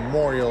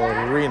Memorial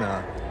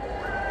Arena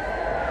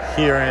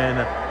here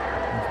in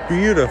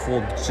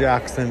beautiful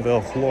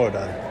Jacksonville,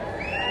 Florida.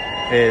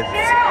 It's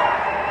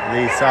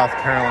the South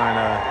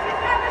Carolina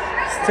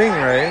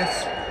Stingrays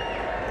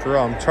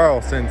from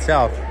Charleston,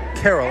 South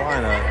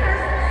Carolina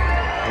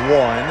 1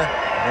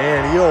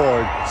 and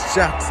your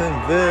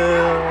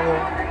Jacksonville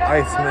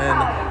Icemen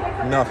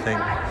nothing.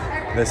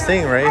 The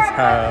Stingrays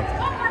have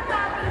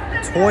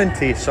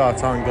 20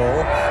 shots on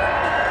goal,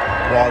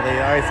 while the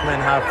Icemen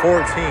have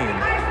 14.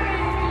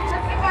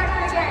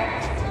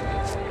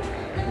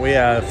 We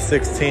have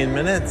 16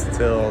 minutes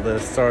till the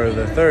start of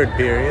the third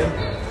period.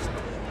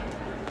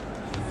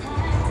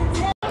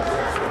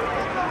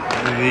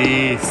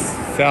 The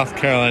South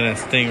Carolina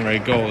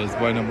Stingray goal is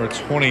by number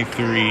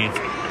 23,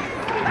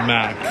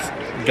 Max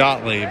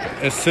Gottlieb,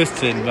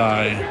 assisted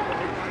by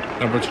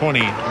number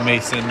 20,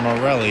 Mason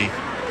Morelli.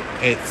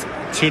 It's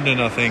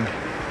 2-0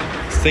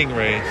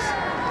 Stingrays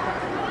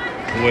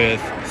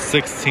with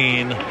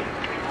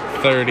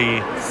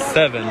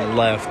 16:37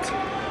 left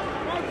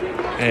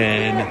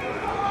in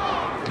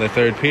the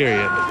third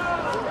period.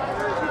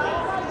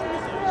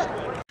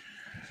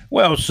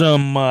 Well,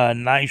 some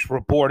nice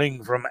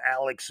reporting from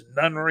Alex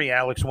Nunnery.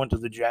 Alex went to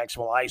the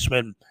Jacksonville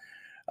Icemen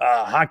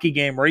hockey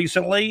game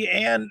recently,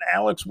 and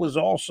Alex was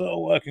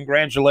also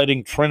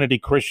congratulating Trinity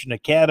Christian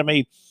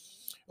Academy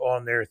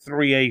on their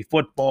 3A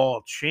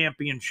football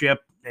championship,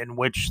 in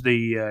which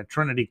the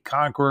Trinity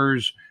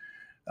Conquerors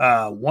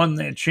won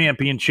that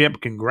championship.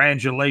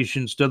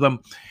 Congratulations to them.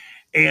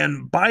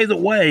 And by the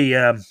way,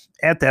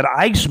 at that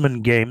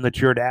Iceman game that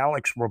you heard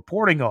Alex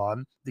reporting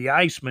on, the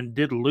Iceman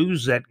did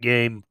lose that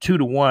game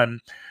 2-1,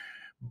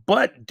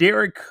 but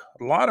Derek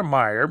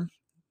Laudemeyer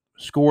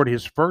scored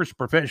his first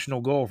professional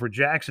goal for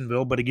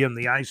Jacksonville. But again,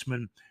 the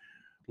Iceman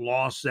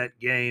lost that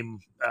game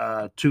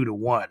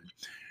 2-1.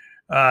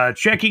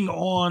 Checking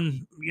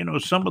on,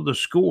 some of the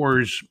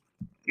scores,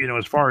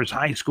 as far as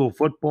high school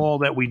football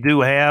that we do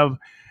have,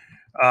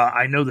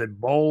 I know that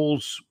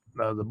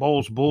the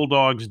Bowles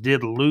Bulldogs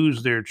did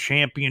lose their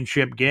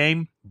championship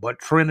game, but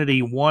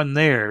Trinity won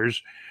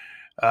theirs.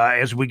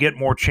 As we get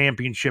more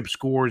championship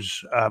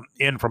scores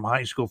in from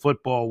high school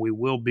football, we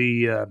will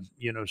be,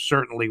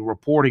 certainly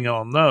reporting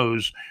on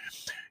those.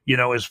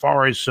 As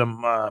far as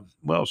some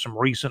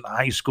recent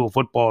high school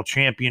football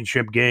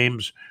championship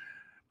games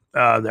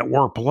that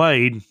were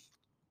played.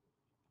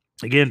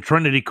 Again,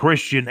 Trinity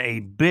Christian, a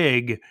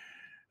big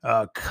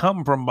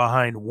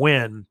come-from-behind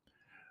win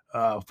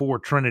for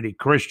Trinity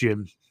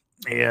Christian.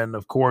 And,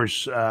 of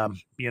course,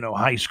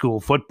 high school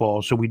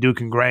football. So we do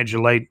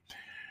congratulate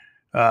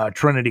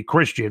Trinity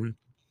Christian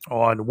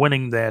on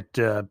winning that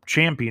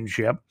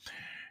championship.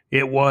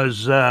 It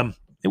was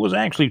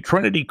actually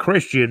Trinity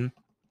Christian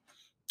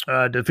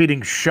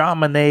defeating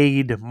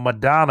Chaminade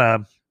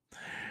Madonna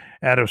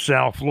out of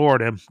South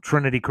Florida.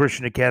 Trinity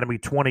Christian Academy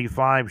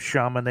 25,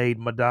 Chaminade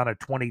Madonna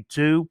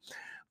 22.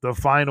 The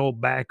final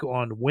back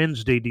on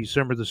Wednesday,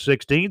 December the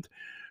 16th.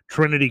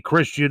 Trinity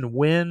Christian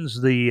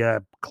wins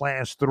the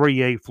Class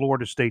 3A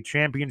Florida State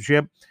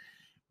Championship.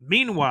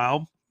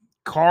 Meanwhile,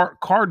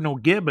 Cardinal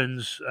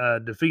Gibbons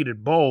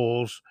defeated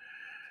Bowles.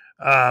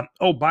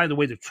 By the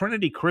way, the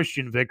Trinity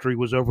Christian victory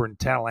was over in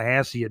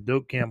Tallahassee at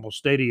Doak Campbell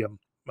Stadium.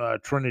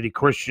 Trinity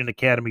Christian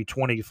Academy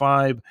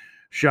 25,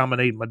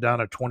 Chaminade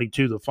Madonna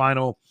 22. The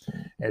final,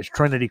 as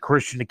Trinity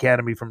Christian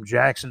Academy from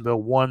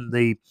Jacksonville won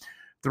the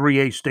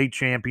 3A State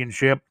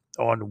Championship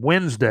on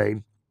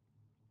Wednesday,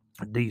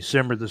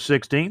 December the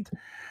 16th.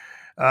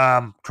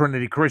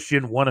 Trinity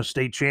Christian won a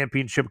state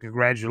championship.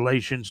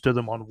 Congratulations to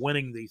them on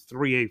winning the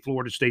 3A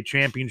Florida State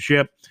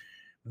Championship.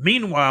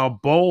 Meanwhile,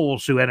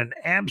 Bowles, who had an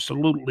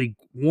absolutely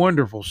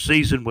wonderful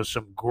season with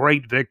some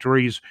great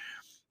victories,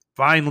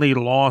 finally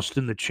lost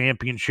in the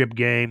championship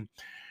game.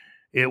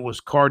 It was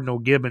Cardinal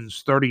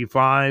Gibbons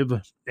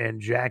 35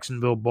 and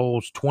Jacksonville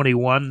Bowles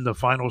 21, the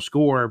final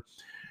score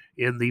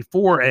in the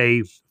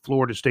 4A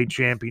Florida State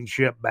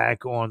Championship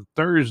back on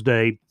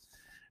Thursday,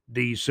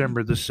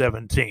 December the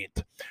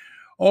 17th.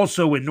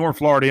 Also in North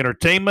Florida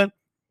entertainment,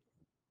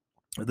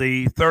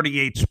 the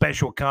 38th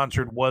special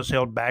concert was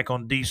held back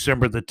on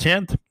December the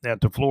 10th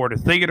at the Florida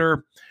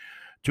Theater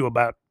to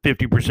about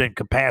 50%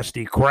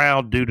 capacity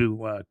crowd due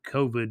to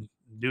COVID,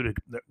 due to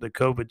the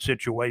COVID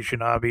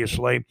situation,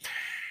 obviously.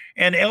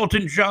 And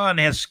Elton John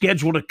has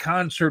scheduled a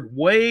concert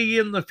way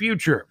in the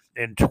future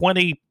in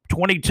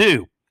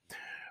 2022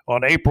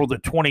 on April the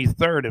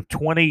 23rd of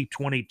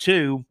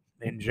 2022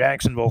 in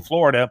Jacksonville,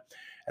 Florida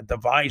at the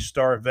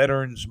VyStar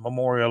Veterans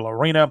Memorial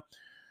Arena.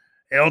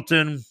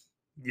 Elton,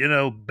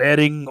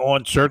 betting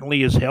on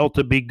certainly his health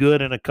to be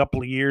good in a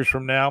couple of years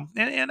from now.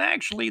 And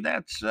actually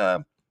that's,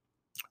 about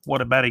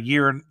a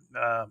year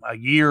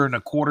and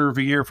a quarter of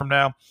a year from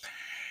now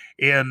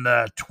in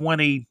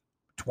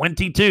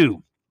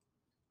 2022.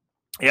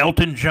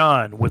 Elton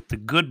John with the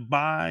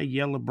Goodbye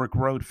Yellow Brick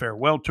Road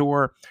Farewell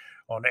Tour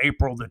on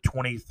April the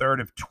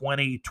 23rd of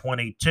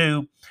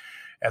 2022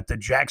 at the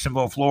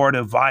Jacksonville,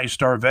 Florida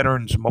VyStar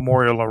Veterans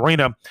Memorial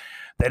Arena.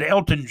 That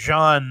Elton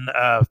John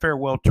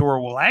farewell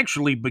tour will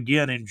actually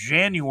begin in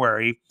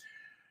January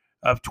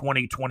of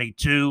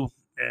 2022,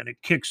 and it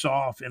kicks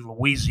off in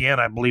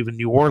Louisiana, I believe in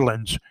New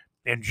Orleans,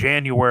 in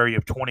January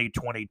of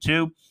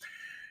 2022.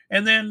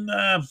 And then,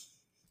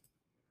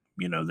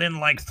 then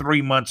like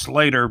 3 months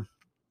later,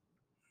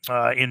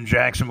 in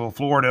Jacksonville,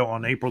 Florida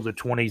on April the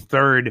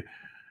 23rd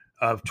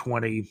of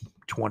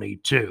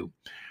 2022.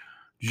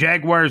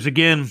 Jaguars,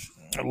 again,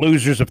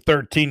 losers of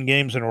 13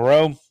 games in a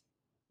row.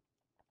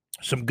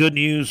 Some good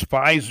news,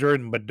 Pfizer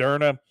and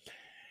Moderna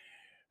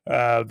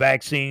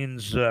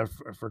vaccines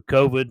for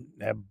COVID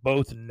have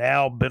both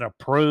now been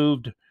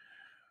approved.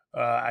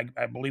 I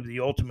believe the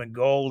ultimate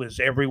goal is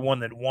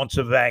everyone that wants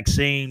a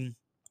vaccine.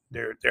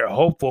 They're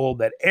hopeful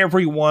that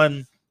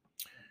everyone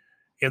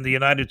in the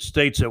United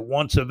States that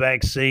wants a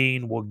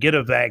vaccine will get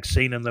a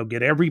vaccine, and they'll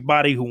get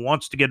everybody who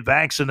wants to get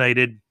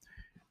vaccinated.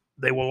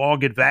 They will all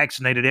get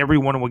vaccinated.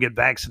 Everyone will get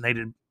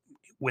vaccinated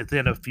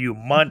within a few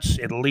months.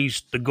 At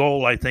least the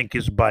goal, I think,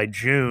 is by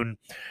June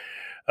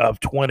of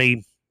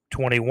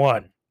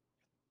 2021.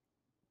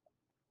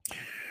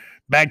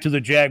 Back to the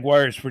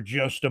Jaguars for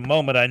just a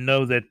moment. I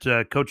know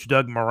that Coach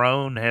Doug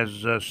Marrone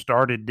has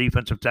started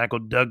defensive tackle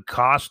Doug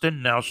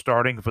Costin, now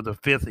starting for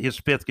his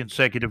fifth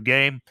consecutive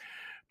game.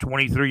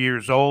 23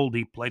 years old.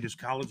 He played his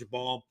college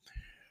ball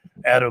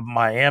out of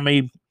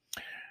Miami.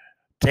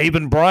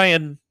 Taven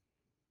Bryan,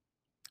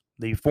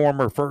 the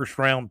former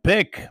first-round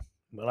pick.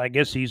 Well, I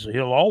guess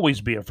he'll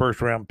always be a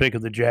first-round pick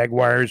of the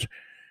Jaguars.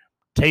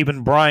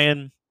 Taven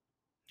Bryan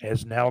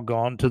has now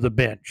gone to the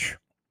bench.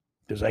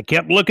 Because I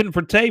kept looking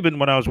for Taven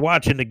when I was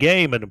watching the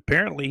game, and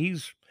apparently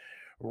he's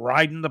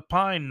riding the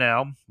pine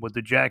now with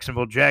the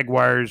Jacksonville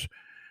Jaguars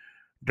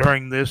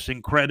during this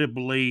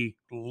incredibly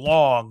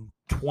long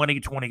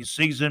 2020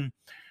 season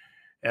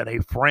and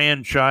a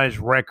franchise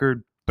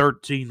record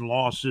 13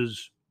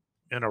 losses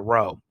in a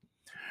row.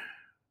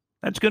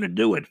 That's going to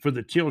do it for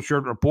the Teal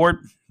Shirt Report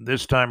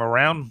this time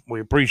around. We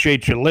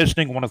appreciate you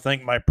listening. I want to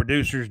thank my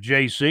producers,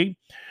 JC,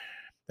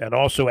 and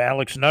also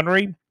Alex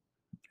Nunnery.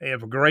 Hey,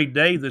 have a great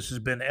day. This has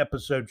been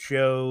episode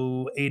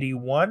show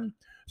 81,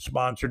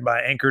 sponsored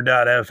by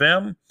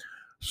Anchor.fm,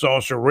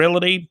 Saucer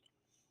Realty,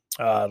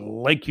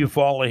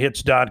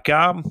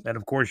 LakeUfallahits.com, and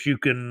of course you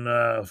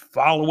can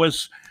follow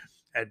us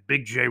at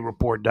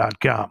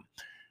BigJReport.com.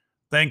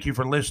 Thank you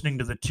for listening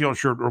to the Teal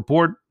Shirt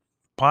Report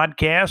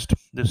podcast.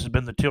 This has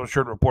been the Teal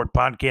Shirt Report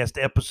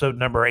podcast, episode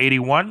number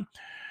 81.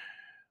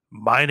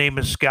 My name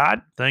is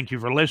Scott. Thank you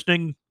for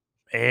listening,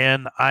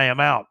 and I am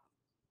out.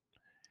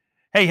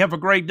 Hey, have a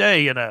great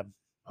day, and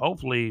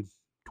hopefully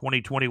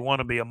 2021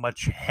 will be a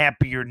much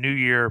happier new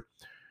year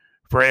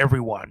for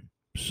everyone.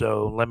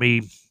 So let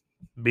me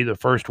be the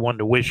first one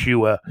to wish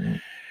you a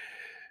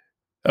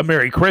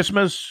Merry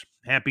Christmas,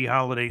 happy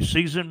holiday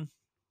season,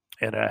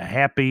 and a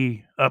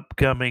happy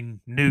upcoming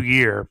new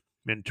year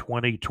in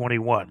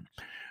 2021.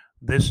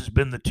 This has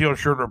been the Teal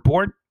Shirt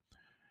Report.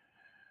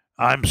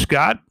 I'm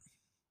Scott,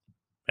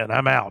 and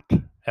I'm out.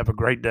 Have a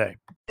great day.